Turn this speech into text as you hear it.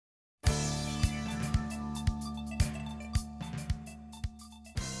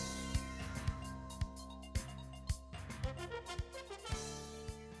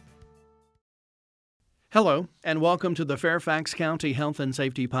Hello, and welcome to the Fairfax County Health and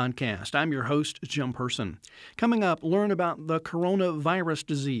Safety Podcast. I'm your host, Jim Person. Coming up, learn about the coronavirus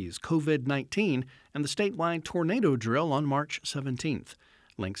disease, COVID-19, and the statewide tornado drill on March 17th.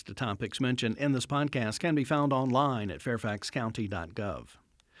 Links to topics mentioned in this podcast can be found online at fairfaxcounty.gov.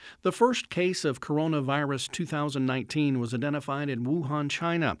 The first case of coronavirus 2019 was identified in Wuhan,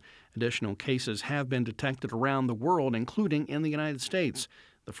 China. Additional cases have been detected around the world, including in the United States.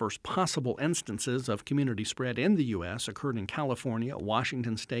 The first possible instances of community spread in the U.S. occurred in California,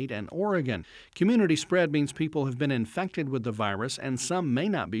 Washington State, and Oregon. Community spread means people have been infected with the virus, and some may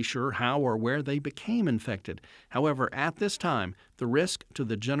not be sure how or where they became infected. However, at this time, the risk to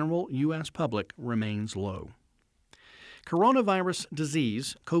the general U.S. public remains low. Coronavirus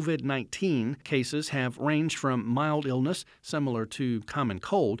disease, COVID-19, cases have ranged from mild illness, similar to common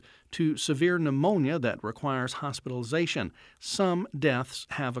cold, to severe pneumonia that requires hospitalization. Some deaths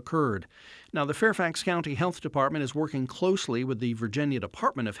have occurred. Now, the Fairfax County Health Department is working closely with the Virginia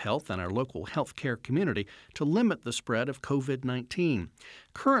Department of Health and our local healthcare community to limit the spread of COVID-19.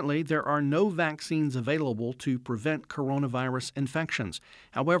 Currently, there are no vaccines available to prevent coronavirus infections.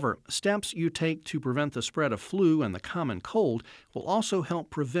 However, steps you take to prevent the spread of flu and the common cold will also help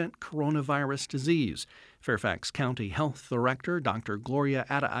prevent coronavirus disease. Fairfax County Health Director Dr. Gloria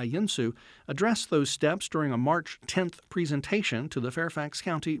Ada-Ayensu addressed those steps during a March 10th presentation to the Fairfax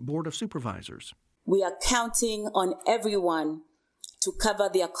County Board of Supervisors. We are counting on everyone to cover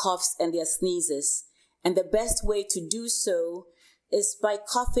their coughs and their sneezes. And the best way to do so is by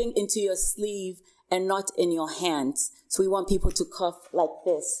coughing into your sleeve and not in your hands. So we want people to cough like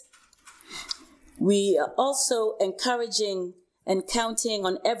this. We are also encouraging and counting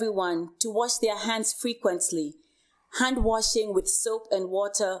on everyone to wash their hands frequently. Hand washing with soap and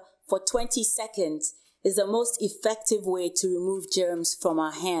water for 20 seconds is the most effective way to remove germs from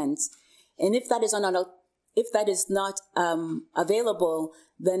our hands. And if that is not available,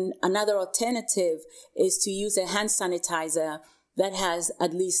 then another alternative is to use a hand sanitizer that has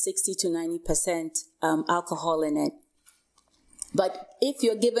at least 60 to 90% alcohol in it. But if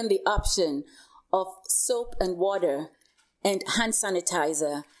you're given the option of soap and water and hand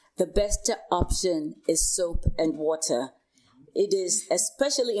sanitizer, the best option is soap and water. It is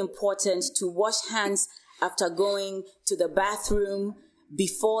especially important to wash hands after going to the bathroom,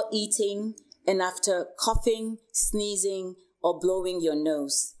 before eating, and after coughing, sneezing, or blowing your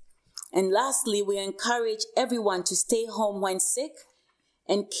nose. And lastly, we encourage everyone to stay home when sick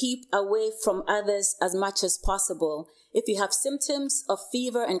and keep away from others as much as possible. If you have symptoms of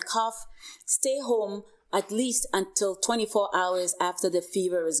fever and cough, stay home at least until 24 hours after the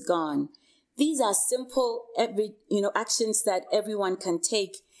fever is gone. These are simple actions that everyone can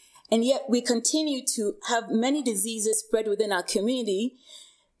take. And yet we continue to have many diseases spread within our community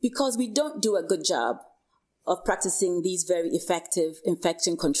because we don't do a good job of practicing these very effective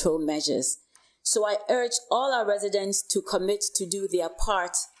infection control measures. So I urge all our residents to commit to do their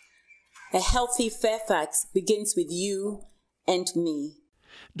part. A healthy Fairfax begins with you and me.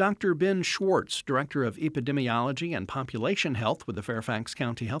 Dr. Ben Schwartz, Director of Epidemiology and Population Health with the Fairfax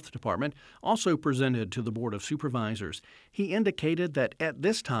County Health Department, also presented to the Board of Supervisors. He indicated that at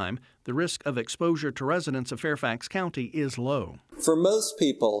this time, the risk of exposure to residents of Fairfax County is low. For most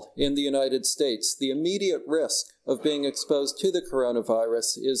people in the United States, the immediate risk of being exposed to the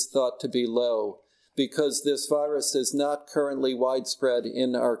coronavirus is thought to be low because this virus is not currently widespread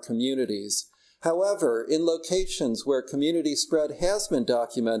in our communities. However, in locations where community spread has been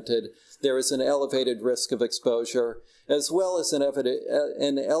documented, there is an elevated risk of exposure, as well as an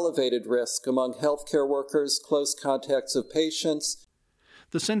elevated risk among healthcare workers, close contacts of patients.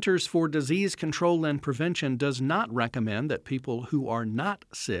 The Centers for Disease Control and Prevention does not recommend that people who are not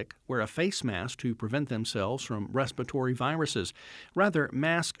sick wear a face mask to prevent themselves from respiratory viruses. Rather,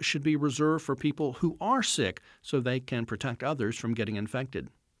 masks should be reserved for people who are sick so they can protect others from getting infected.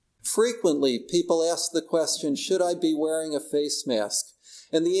 Frequently, people ask the question, should I be wearing a face mask?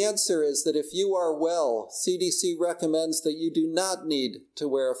 And the answer is that if you are well, CDC recommends that you do not need to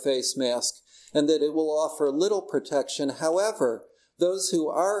wear a face mask and that it will offer little protection. However, those who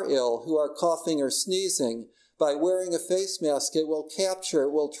are ill, who are coughing or sneezing, by wearing a face mask, it will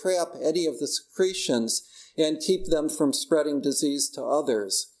trap any of the secretions and keep them from spreading disease to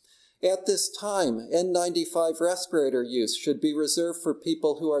others. At this time, N95 respirator use should be reserved for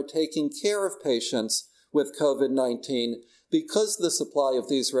people who are taking care of patients with COVID-19 Because the supply of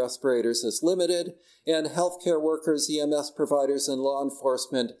these respirators is limited, and healthcare workers, EMS providers, and law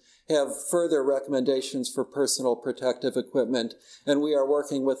enforcement have further recommendations for personal protective equipment, and we are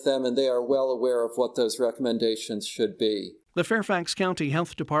working with them, and they are well aware of what those recommendations should be. The Fairfax County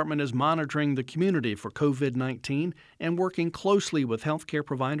Health Department is monitoring the community for COVID-19 and working closely with healthcare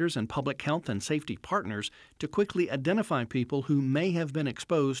providers and public health and safety partners to quickly identify people who may have been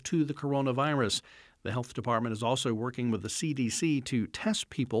exposed to the coronavirus. The health department is also working with the CDC to test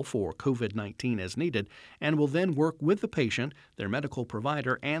people for COVID-19 as needed and will then work with the patient, their medical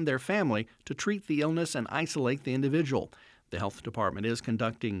provider, and their family to treat the illness and isolate the individual. The health department is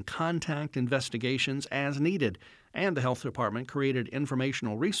conducting contact investigations as needed, and the health department created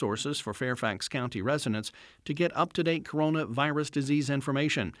informational resources for Fairfax County residents to get up-to-date coronavirus disease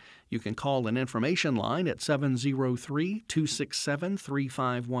information. You can call an information line at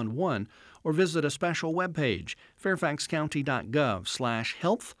 703-267-3511 or visit a special webpage,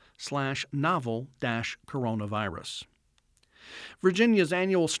 fairfaxcounty.gov/health/novel-coronavirus. Virginia's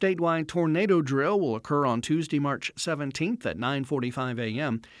annual statewide tornado drill will occur on Tuesday, March 17th at 9:45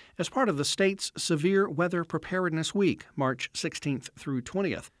 a.m. as part of the state's Severe Weather Preparedness Week, March 16th through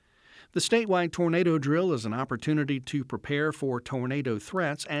 20th. The statewide tornado drill is an opportunity to prepare for tornado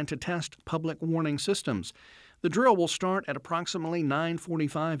threats and to test public warning systems. The drill will start at approximately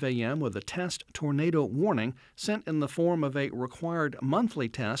 9:45 a.m. with a test tornado warning sent in the form of a required monthly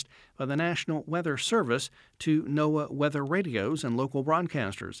test by the National Weather Service to NOAA weather radios and local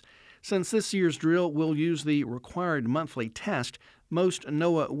broadcasters. Since this year's drill will use the required monthly test, most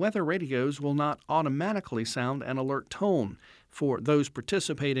NOAA weather radios will not automatically sound an alert tone. For those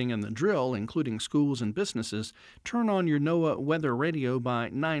participating in the drill, including schools and businesses, turn on your NOAA weather radio by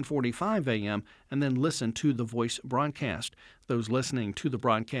 9:45 a.m. and then listen to the voice broadcast. Those listening to the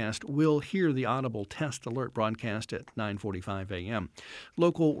broadcast will hear the audible test alert broadcast at 9:45 a.m.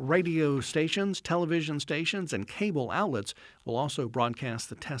 Local radio stations, television stations, and cable outlets will also broadcast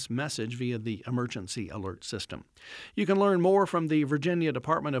the test message via the emergency alert system. You can learn more from the Virginia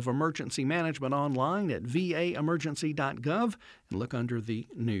Department of Emergency Management online at vaemergency.gov and look under the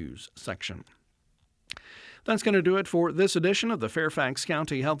News section. That's going to do it for this edition of the Fairfax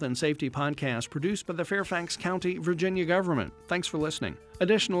County Health and Safety Podcast produced by the Fairfax County, Virginia government. Thanks for listening.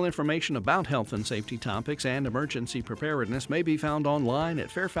 Additional information about health and safety topics and emergency preparedness may be found online at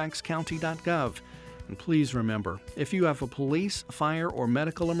fairfaxcounty.gov. And please remember, if you have a police, fire, or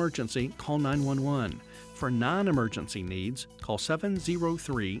medical emergency, call 911. For non-emergency needs, call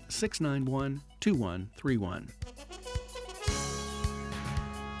 703-691-2131.